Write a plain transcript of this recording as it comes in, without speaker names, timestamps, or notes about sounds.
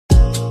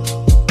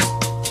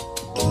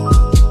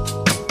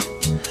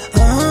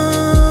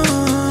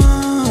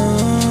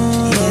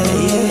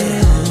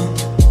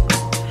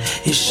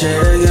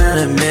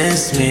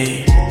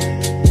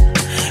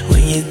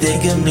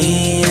of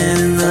me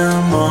in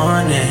the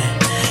morning,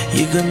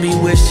 you could be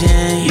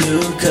wishing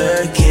you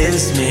could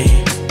kiss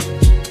me.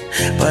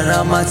 But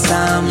on my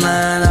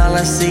timeline, all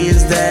I see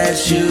is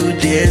that you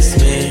diss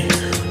me.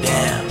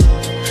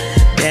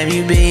 Damn,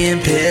 you being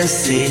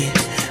pissy.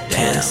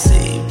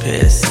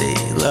 Pissy,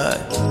 look.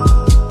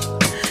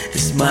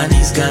 This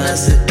money's gonna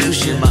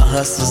seduce you, my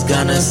hustle's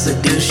gonna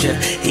seduce you.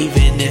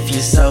 Even if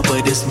you're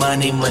sober, this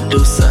money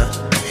Medusa.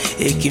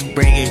 It can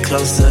bring it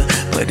closer,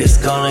 but it's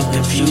gonna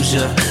confuse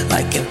you.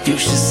 Like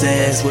Confucius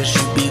says, what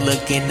you be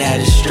looking at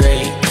is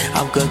straight.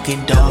 I'm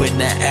cooking dope in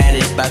the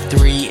attic by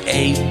 3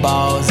 8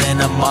 balls and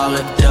I'm all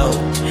a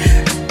dope.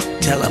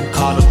 Tell them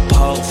call the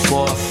Pope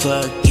for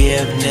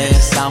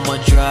forgiveness. I'm a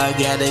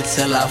drug addict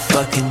till I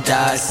fucking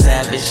die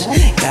savage.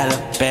 Got a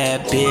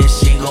bad bitch,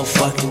 she gon'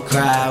 fucking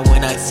cry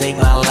when I take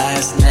my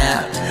last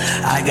nap.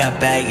 I got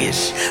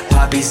baggage,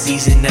 poppy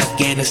seeds in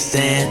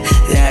Afghanistan.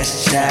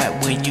 That's chat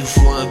when you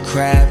full of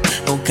crap.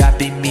 Don't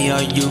copy me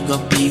or you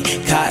gon' be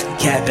cotton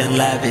capping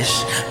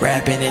lavish.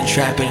 Rapping and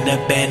trapping, the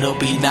band will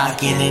be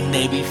knocking and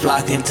they be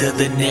flocking to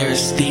the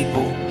nearest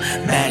steeple.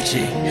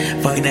 Magic,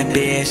 fucking that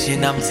bitch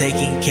and I'm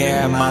taking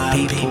care of my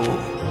people.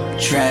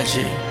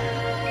 Tragic.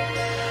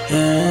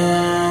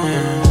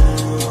 Yeah.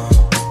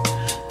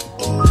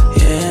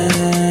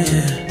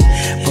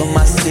 Put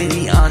my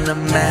city on the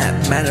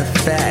map. Matter of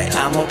fact,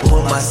 I'ma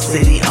put my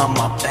city on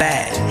my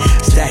back.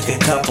 Stack a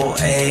couple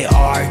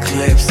AR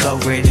clips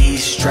over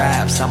these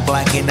straps. I'm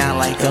blacking out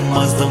like a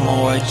Muslim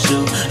or a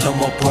Jew. No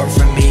more pork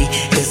for me,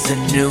 it's a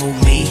new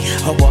me.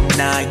 Hope I'm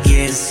not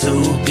getting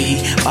sued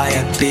by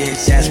a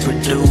bitch as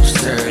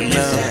producer.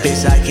 Little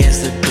bitch, I can't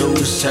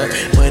seduce her,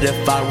 but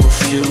if I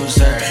refuse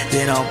her,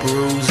 then I'll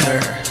bruise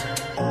her.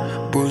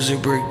 Bruiser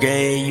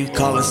brigade, you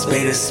call a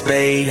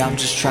spade, I'm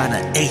just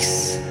tryna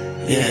ace,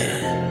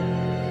 yeah.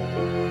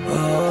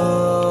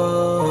 Oh,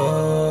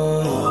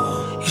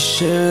 you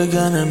sure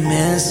gonna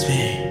miss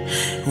me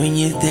when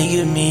you think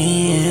of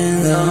me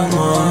in the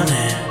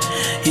morning.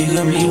 You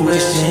gonna be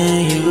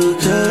wishing you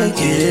could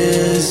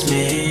kiss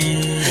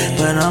me,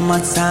 but on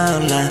my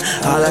timeline,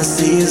 all I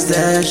see is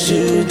that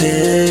you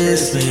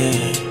diss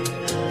me.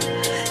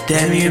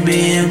 Damn, you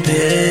being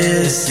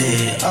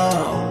pissy.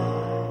 Oh.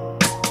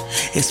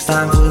 It's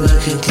fine for the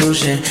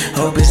conclusion.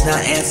 Hope it's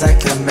not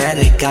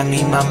anticlimactic. I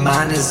mean, my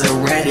mind is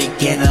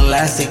erratic and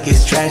elastic.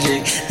 It's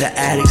tragic, the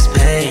addict's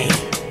pain,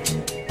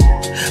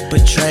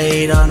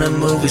 portrayed on the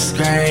movie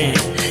screen.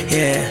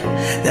 Yeah,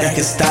 that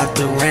could stop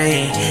the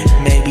rain.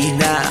 Maybe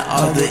not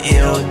all the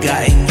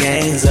ill-gotten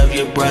gains of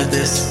your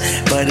brothers,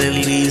 but it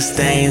leaves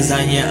stains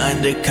on your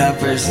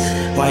undercovers.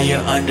 While you're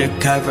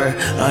undercover,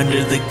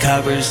 under the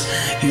covers,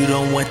 you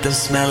don't want them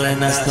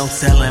smelling us. Don't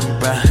tell them,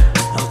 bruh.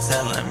 Don't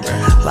tell them, bruh.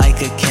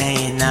 Like a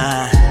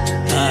canine,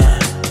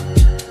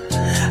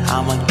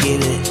 I'ma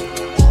get it.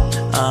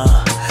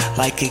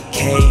 Like a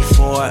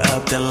K4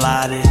 up the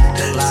lottie.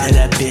 Tell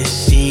that bitch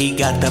she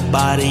got the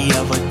body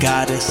of a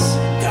goddess.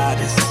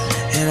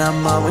 And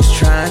I'm always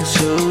trying to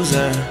choose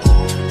her,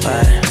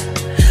 but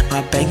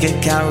my bank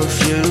account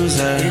refuse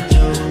her.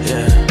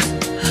 Yeah.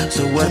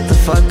 So what the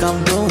fuck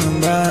I'm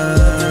doing, bruh?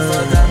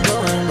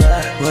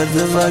 What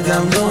the fuck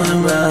I'm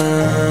doing,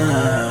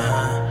 bruh?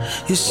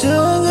 You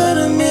sure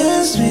gonna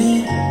miss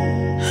me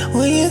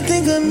when you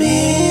think of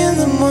me in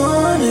the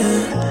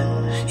morning.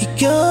 You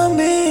got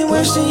me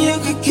wishing you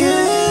could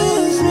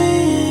kiss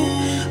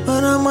me,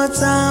 but on my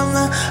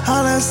timeline,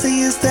 all I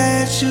see is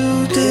that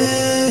you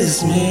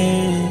diss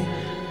me.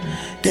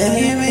 Damn,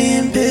 you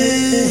being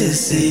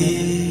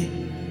pissy.